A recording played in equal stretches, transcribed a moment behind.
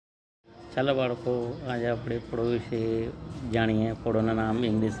ચાલો બાળકો, આજે આપણે ફળો વિશે જાણીએ. ફળોના નામ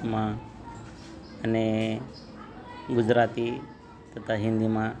ઇંગ્લિશમાં અને ગુજરાતી તથા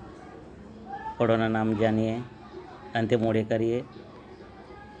હિન્દીમાં ફળોના નામ જાણીએ. અંતે મોડે કરીએ.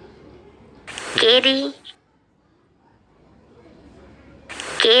 કેરી,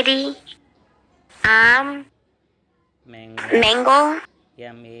 કેરી, આમ, મેંગો,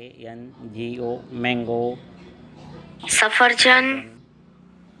 MANGO મેંગો, સફરજન,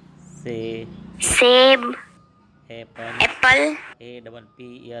 સેબ, એપલ,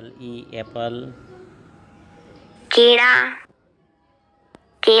 APPLE એપલ, કેળા,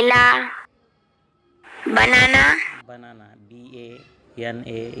 કેલા, બનાના, બનાના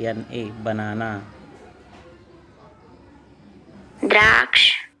BANANA બનાના, દ્રાક્ષ,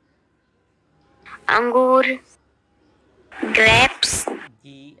 અંગૂર, ગ્રેપ્સ,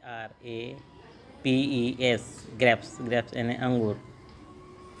 GRAPES ગ્રેપ્સ અને અંગૂર,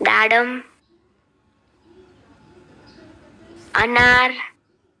 દાડમ, અનાર,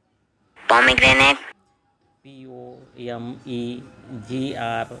 પોમેગ્રેનેટ,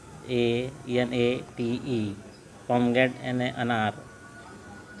 POMEGRANATE પોમગ્રેનેટ અને અનાર,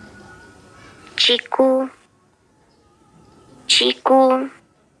 ચીકુ, ચીકુ,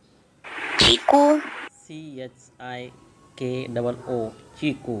 ચીકુ, CHIKOO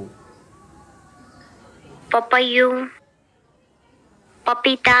ચીકુ, પપૈયું,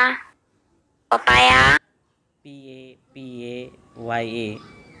 પપીતા, પપાયા, PAPAYA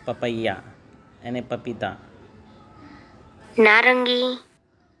પપૈયા અને પપીતા, નારંગી,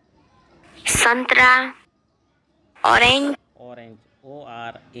 સંતરા, ઓરેન્જ,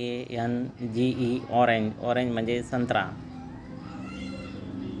 ORANGE ઓરેન્જ म्हणजे संत्रा,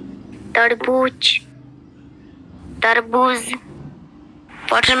 તરબૂચ, તરબૂજ,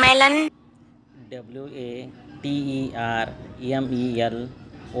 વોટરમેલન, WATERMELON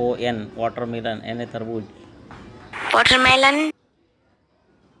વોટરમેલન અને તરબૂચ, વોટરમેલન,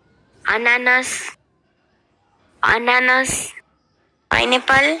 અનાનસ, અનાનસ,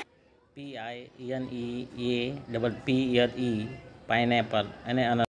 પાઇનેપલ, PINEAPPLE પાઇનેપલ અને